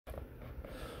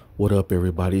What up,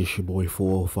 everybody? It's your boy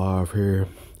 405 here.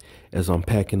 As I'm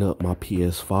packing up my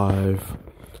PS5,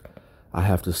 I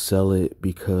have to sell it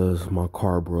because my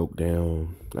car broke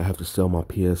down. I have to sell my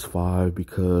PS5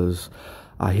 because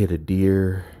I hit a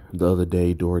deer the other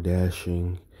day door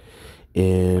dashing,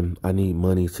 and I need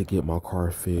money to get my car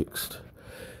fixed.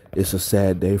 It's a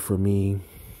sad day for me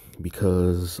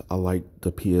because I like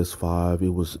the PS5.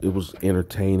 It was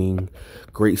entertaining,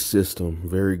 great system,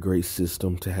 very great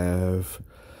system to have.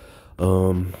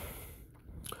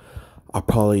 I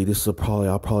probably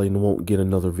won't get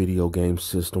another video game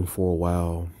system for a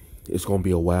while. It's gonna be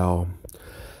a while.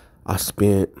 I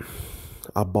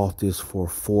bought this for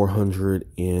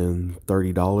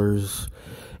 $430,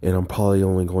 and I'm probably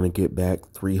only going to get back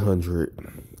 $300.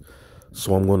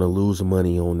 So I'm going to lose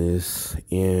money on this,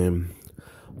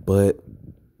 but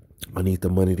I need the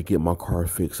money to get my car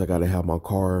fixed. I got to have my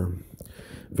car.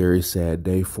 Very sad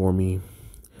day for me.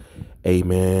 Hey,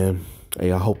 man.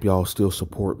 Hey, I hope y'all still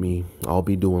support me. I'll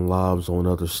be doing lives on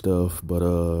other stuff, but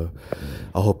I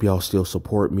hope y'all still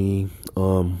support me.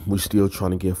 We're still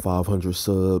trying to get 500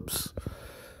 subs,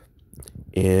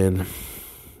 and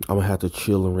I'm gonna have to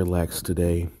chill and relax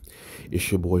today.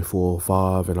 It's your boy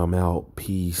 405, and I'm out.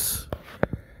 Peace.